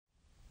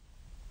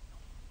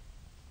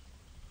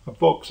a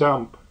VOX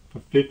amp for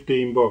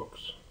 15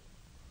 bucks.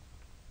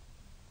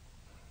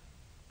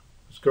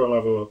 Let's go and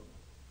have a look.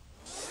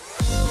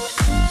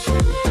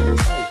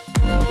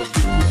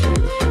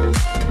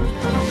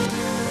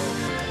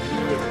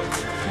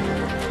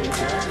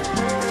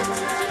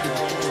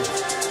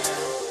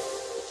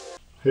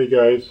 Hey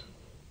guys,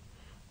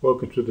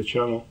 welcome to the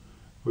channel.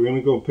 We're going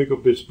to go and pick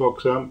up this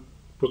VOX amp,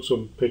 put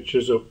some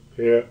pictures up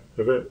here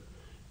of it,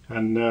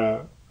 and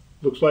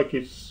looks like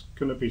it's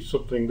going to be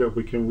something that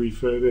we can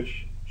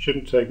refurbish.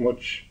 Shouldn't take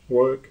much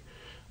work,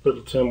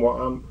 little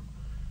 10-watt amp.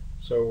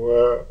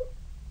 So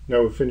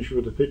now we're finished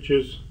with the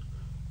pictures.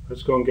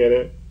 Let's go and get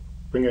it,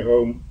 bring it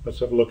home, let's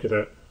have a look at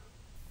it.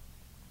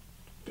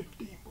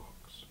 15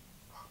 bucks.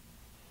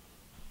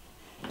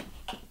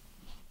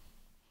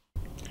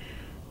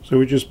 So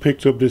we just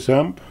picked up this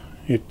amp.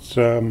 It's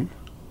not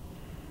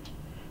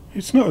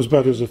as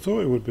bad as I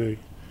thought it would be.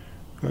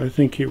 I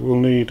think it will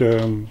need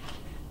a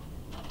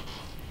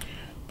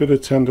bit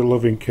of tender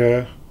loving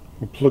care.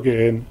 We'll plug it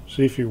in,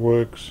 see if it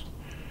works,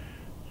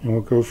 and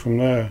we'll go from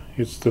there.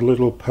 It's the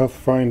little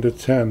Pathfinder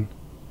 10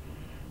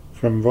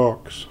 from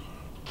VOX,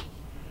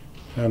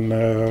 and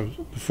the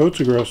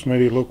photographs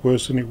made it look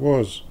worse than it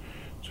was.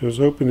 So I was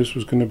hoping this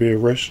was going to be a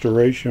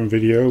restoration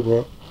video,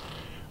 but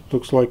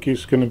looks like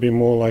it's going to be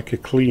more like a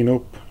clean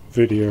up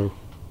video.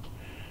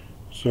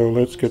 So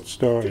let's get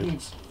started.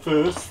 Things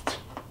first,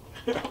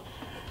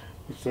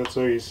 if that's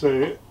how you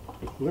say it.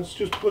 Let's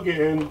just plug it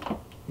in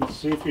and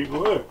see if it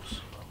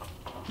works.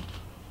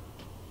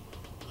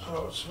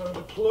 So let's find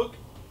a plug.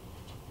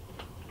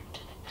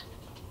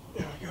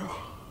 There we go.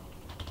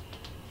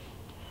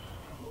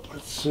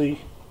 Let's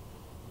see.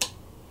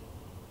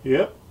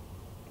 Yep,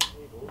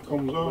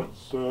 comes on.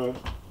 So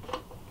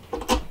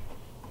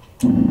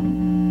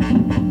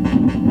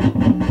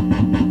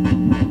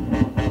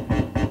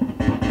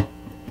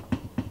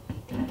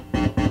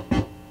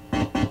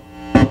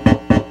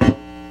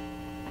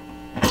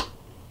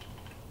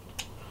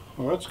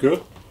well, that's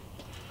good.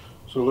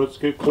 So let's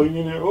get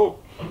cleaning it up.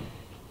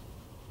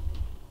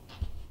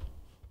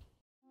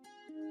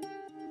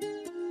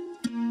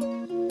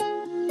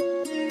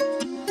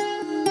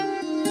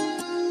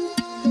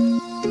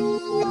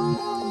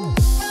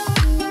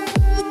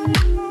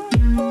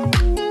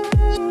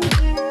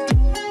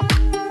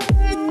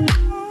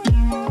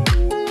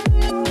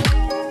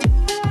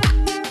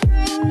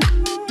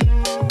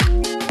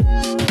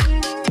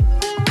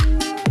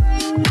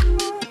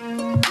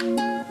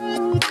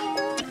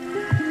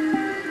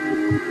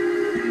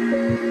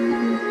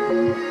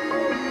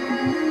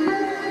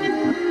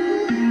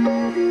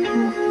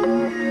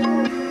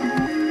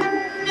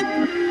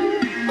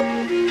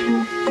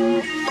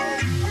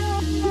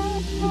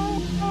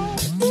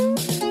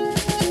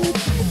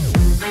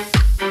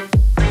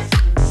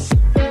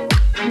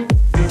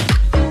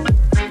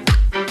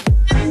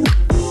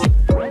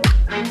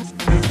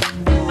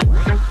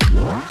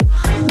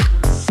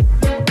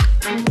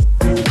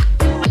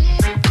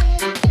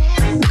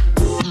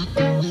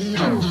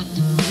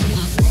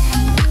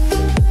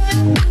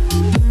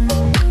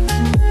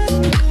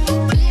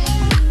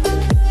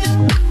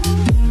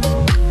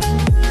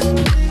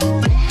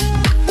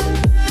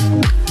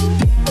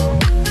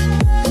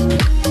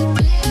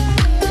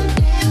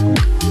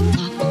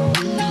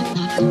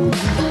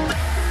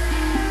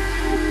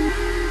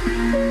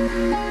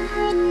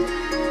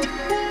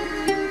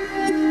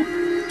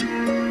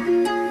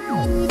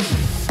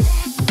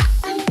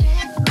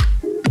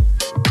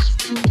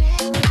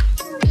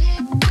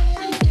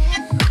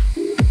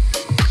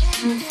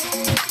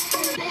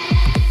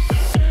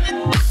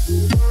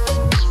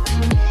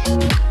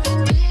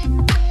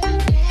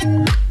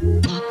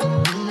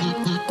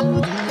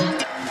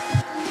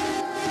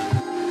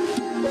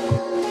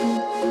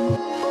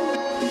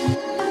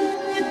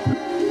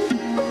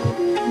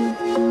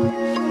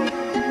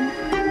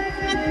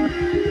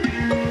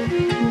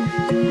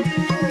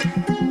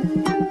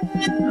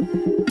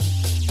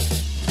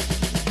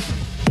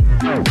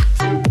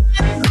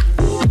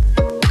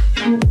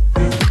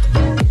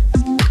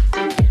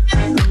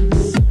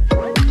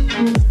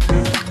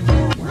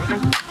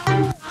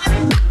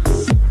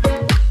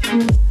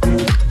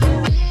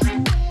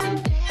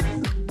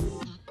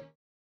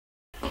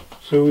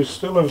 So we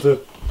still have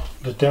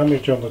the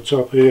damage on the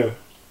top here,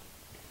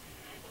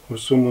 where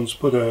someone's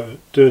put a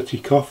dirty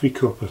coffee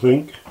cup, I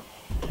think.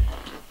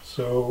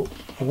 So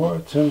what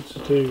I tend to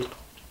do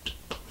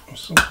with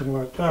something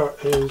like that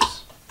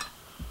is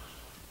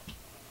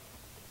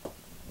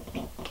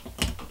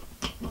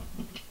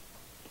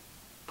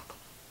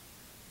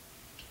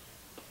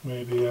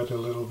maybe add a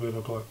little bit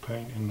of black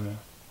paint in there.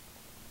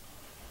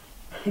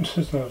 It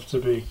doesn't have to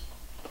be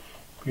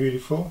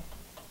beautiful.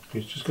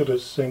 It's just got to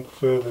sink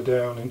further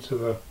down into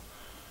the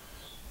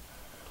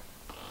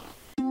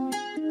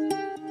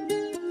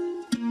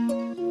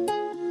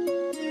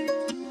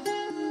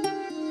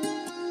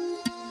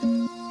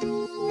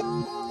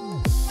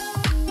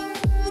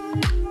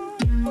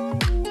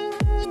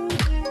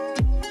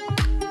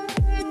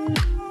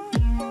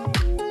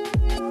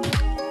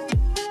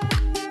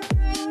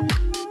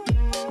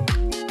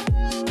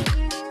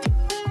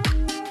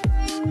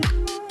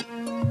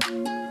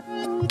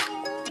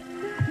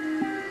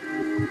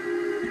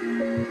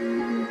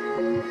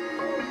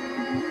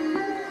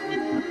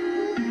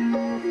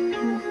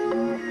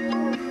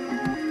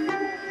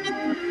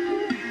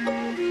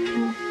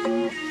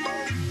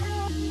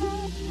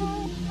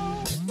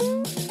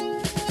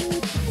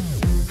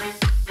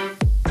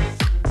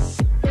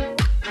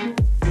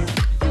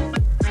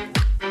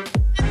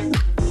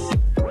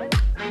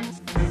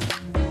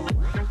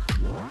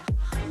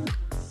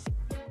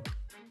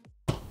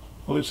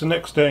Well, it's the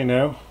next day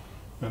now,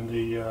 and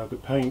the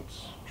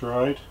paint's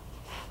dried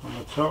on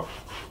the top,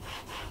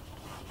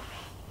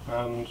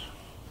 and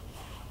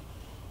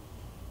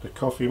the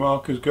coffee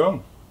marker's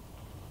gone.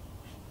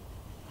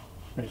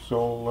 It's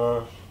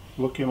all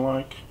looking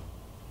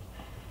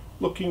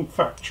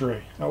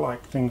factory. I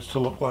like things to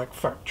look like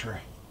factory.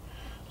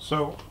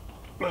 So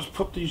let's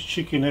put these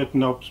chicken head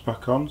knobs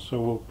back on. So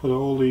we'll put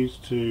all these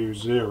to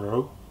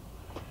 0,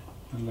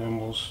 and then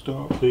we'll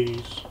start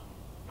these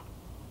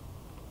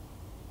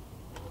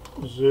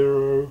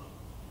 0,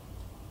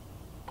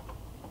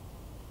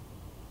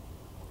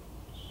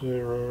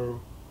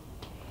 0.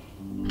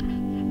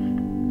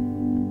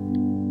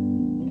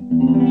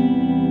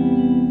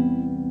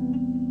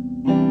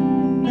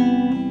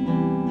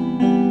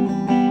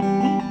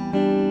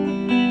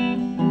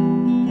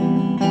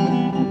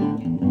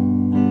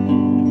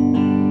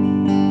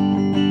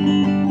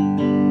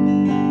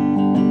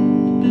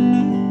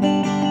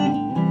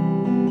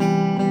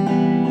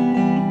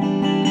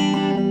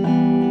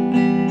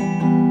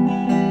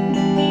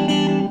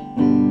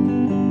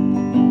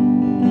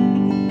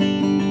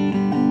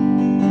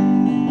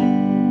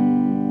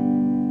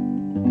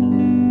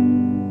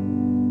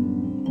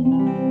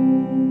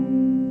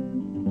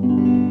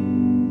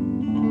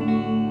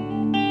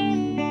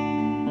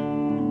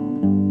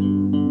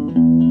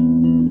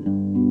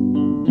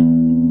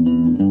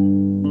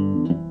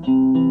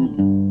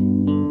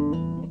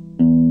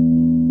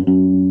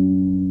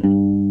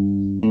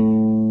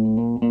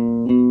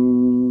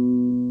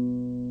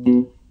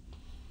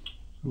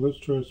 Let's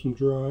try some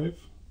drive.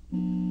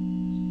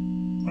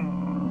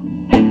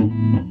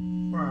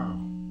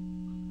 Wow,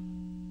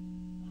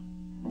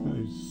 that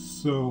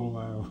is so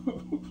loud.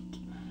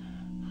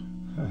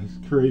 That is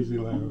crazy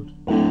loud.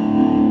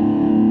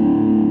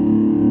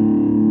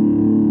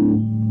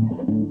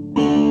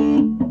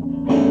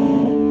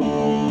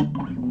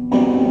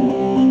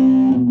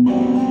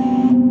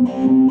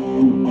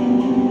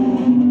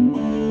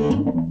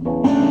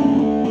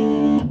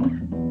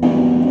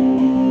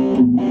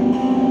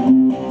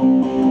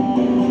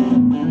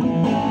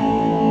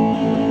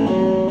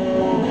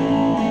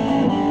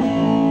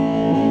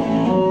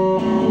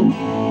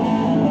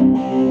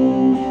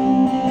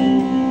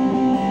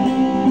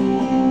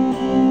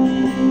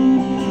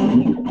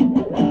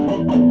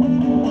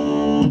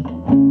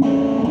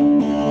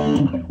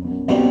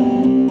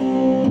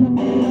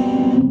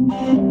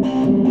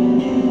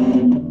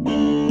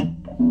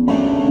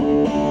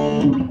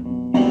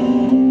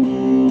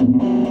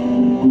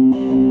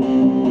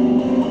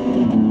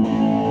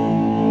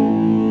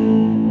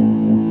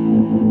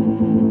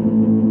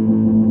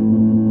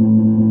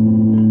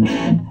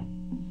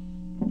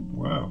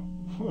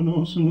 An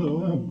awesome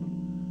little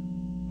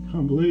amp.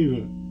 Can't believe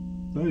it.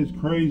 That is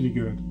crazy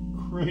good.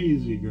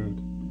 Crazy good.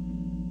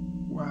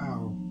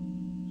 Wow.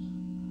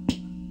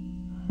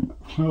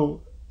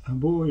 Well, I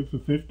bought it for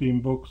 15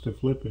 bucks to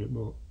flip it,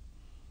 but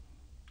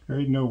there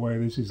ain't no way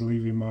this is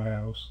leaving my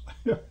house.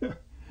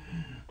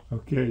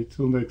 Okay,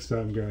 till next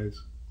time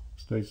guys.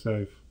 Stay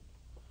safe.